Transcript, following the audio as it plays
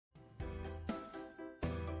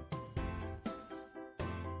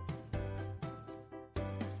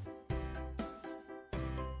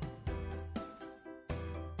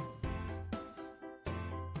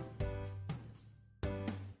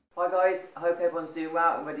Hi guys, I hope everyone's doing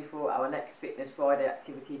well and ready for our next Fitness Friday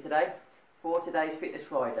activity today. For today's Fitness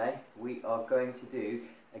Friday, we are going to do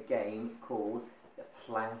a game called the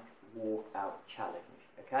Plank Walkout Challenge.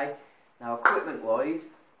 Okay, now equipment wise,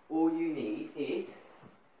 all you need is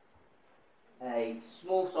a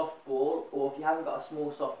small soft ball, or if you haven't got a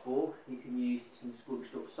small soft ball, you can use some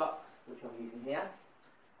scrunched up socks, which I'm using here.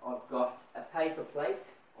 I've got a paper plate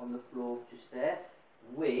on the floor just there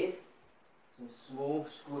with some small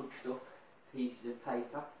scrunched up pieces of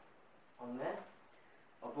paper on there.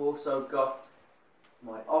 I've also got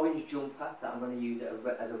my orange jumper that I'm going to use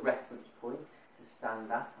as a reference point to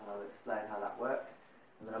stand at, and I'll explain how that works.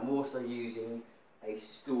 And then I'm also using a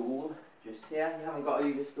stool just here. You haven't got to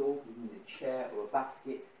use a stool, you can use a chair or a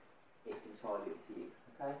basket, it's entirely up to you.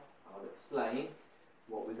 Okay? I'll explain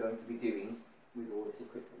what we're going to be doing with all this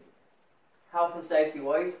equipment. Health and safety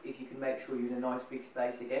wise, if you can make sure you're in a nice big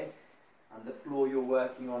space again, and the floor you're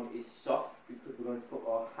working on is soft, because we're going to put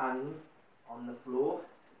our hands on the floor.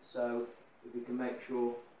 So if we can make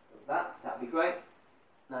sure of that, that'd be great.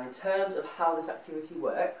 Now in terms of how this activity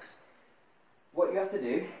works, what you have to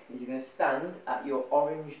do is you're going to stand at your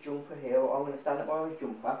orange jumper here, or I'm going to stand at my orange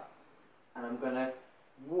jumper, and I'm going to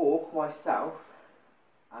walk myself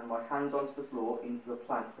and my hands onto the floor into a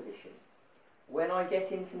plank position. When I get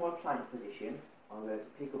into my plank position, I'm going to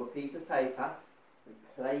pick up a piece of paper and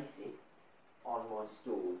place it on my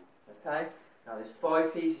stool. Okay, now there's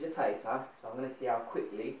 5 pieces of paper, so I'm going to see how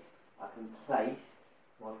quickly I can place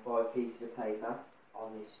my 5 pieces of paper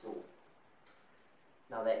on this stool.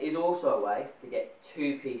 Now there is also a way to get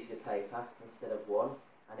 2 pieces of paper instead of 1,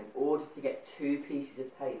 and in order to get 2 pieces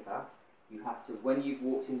of paper, you have to, when you've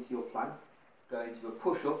walked into your plank, go into a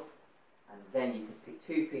push-up, and then you can pick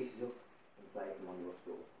 2 pieces up and place them on your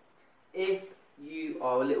stool. If you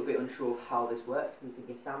are a little bit unsure of how this works, and you're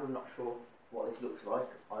thinking, Sam, I'm not sure what this looks like,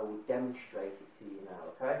 I will demonstrate it to you now,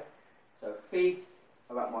 okay? So feet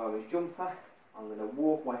are at my orange jumper. I'm going to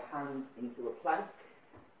walk my hands into a plank.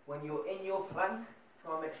 When you're in your plank,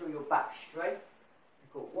 try and make sure your back's straight.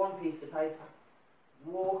 Pick up 1 piece of paper,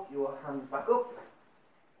 walk your hands back up,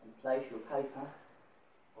 and place your paper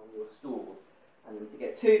on your stool. And then to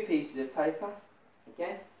get 2 pieces of paper,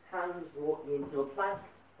 again, hands walking into a plank,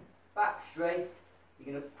 back straight.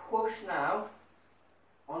 You're going to push now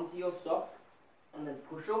onto your sock, and then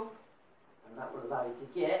push up, and that will allow you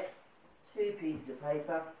to get 2 pieces of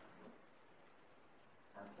paper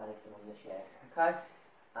and place them on the chair. Okay?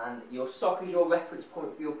 And your sock is your reference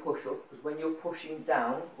point for your push-up, because when you're pushing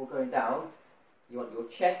down or going down, you want your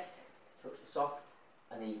chest to touch the sock,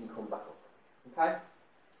 and then you can come back up. Okay?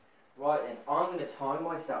 Right then, I'm going to time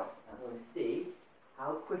myself, and I'm going to see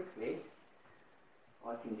how quickly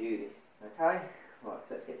I can do this. Okay? Right,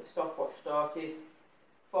 so let's get the stopwatch started.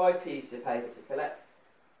 5 pieces of paper to collect,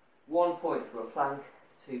 1 point for a plank,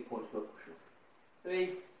 2 points for a push-up.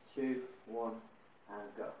 3, 2, 1,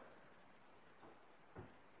 and go.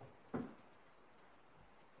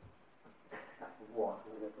 That's 1.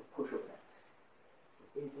 I'm going to go for push-up next.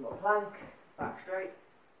 Into my plank, back straight,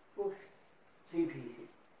 push, 2 pieces.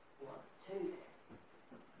 1, 2,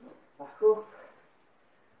 back up.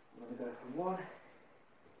 I'm going to go for 1,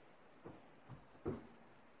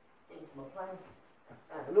 into my plank,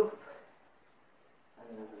 and up, and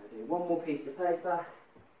then I'm going to do 1 more piece of paper,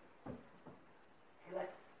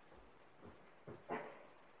 collect,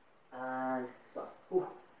 and stop.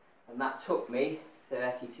 And that took me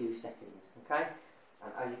 32 seconds, okay?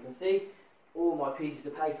 And as you can see, all my pieces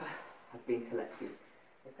of paper have been collected,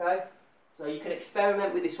 okay? So you can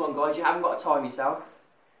experiment with this one, guys. You haven't got to time yourself.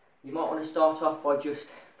 You might want to start off by just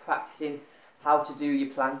practicing how to do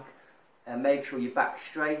your plank, and make sure your back's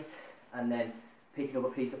straight, and then picking up a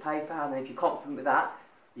piece of paper, and then if you're confident with that,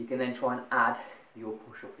 you can then try and add your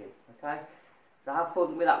push-up in, okay? So have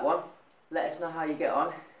fun with that one. Let us know how you get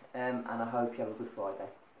on, and I hope you have a good Friday.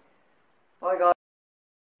 Bye guys.